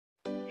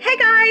Hey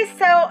guys,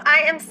 so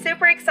I am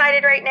super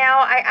excited right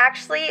now. I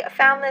actually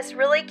found this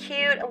really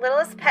cute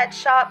Littlest Pet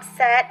Shop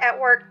set at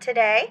work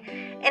today,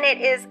 and it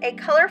is a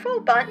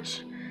colorful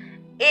bunch.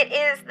 It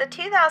is the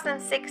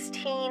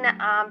 2016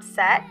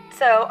 set,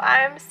 so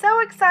I'm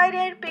so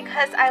excited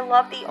because I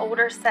love the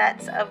older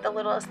sets of the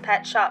Littlest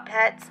Pet Shop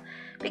pets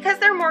because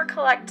they're more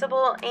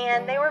collectible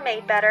and they were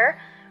made better.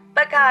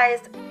 But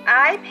guys,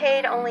 I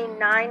paid only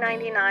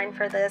 $9.99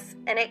 for this,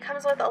 and it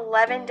comes with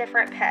 11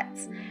 different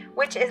pets,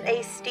 which is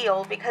a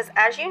steal because,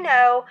 as you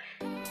know,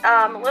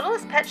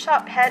 Littlest Pet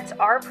Shop pets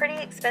are pretty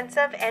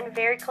expensive and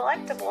very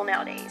collectible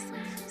nowadays.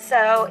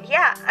 So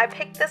yeah, I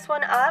picked this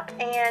one up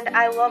and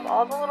I love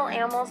all the little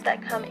animals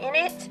that come in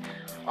it.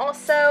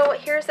 Also,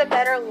 here's a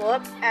better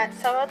look at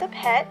some of the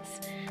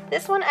pets.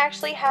 This one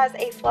actually has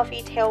a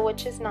fluffy tail,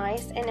 which is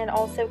nice, and it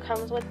also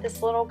comes with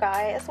this little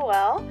guy as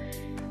well.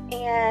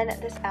 And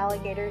this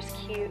alligator is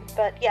cute,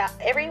 but yeah,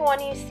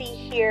 everyone you see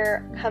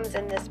here comes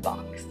in this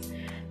box.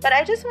 But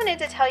I just wanted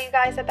to tell you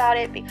guys about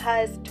it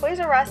because Toys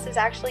R Us is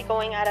actually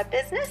going out of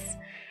business,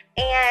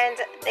 and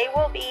they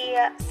will be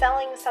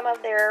selling some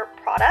of their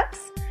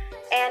products,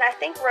 and I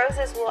think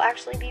Roses will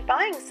actually be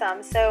buying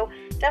some. So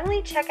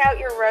definitely check out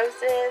your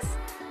Roses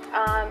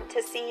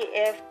to see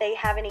if they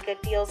have any good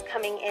deals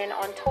coming in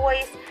on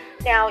toys.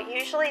 Now,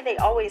 usually they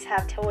always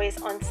have toys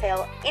on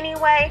sale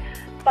anyway,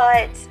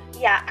 but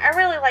yeah, I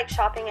really like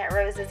shopping at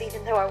Roses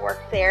even though I work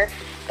there.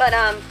 But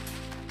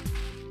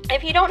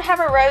if you don't have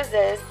a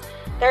Roses,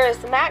 there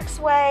is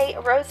Maxway,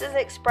 Roses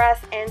Express,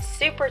 and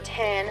Super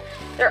 10.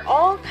 They're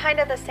all kind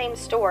of the same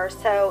store,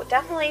 so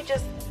definitely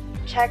just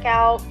check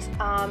out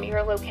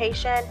your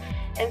location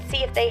and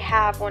see if they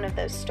have one of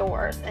those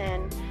stores,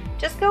 and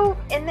just go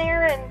in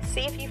there and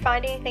see if you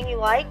find anything you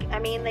like. I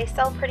mean, they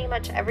sell pretty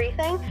much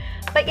everything.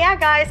 But yeah,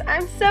 guys,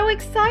 I'm so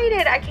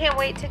excited. I can't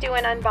wait to do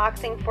an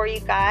unboxing for you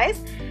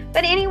guys.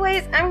 But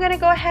anyways, I'm gonna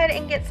go ahead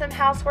and get some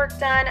housework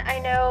done. I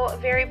know,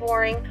 very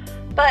boring,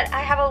 but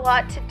I have a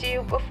lot to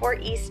do before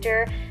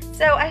Easter.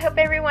 So I hope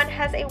everyone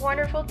has a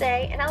wonderful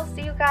day, and I'll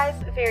see you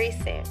guys very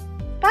soon.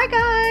 Bye,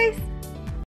 guys!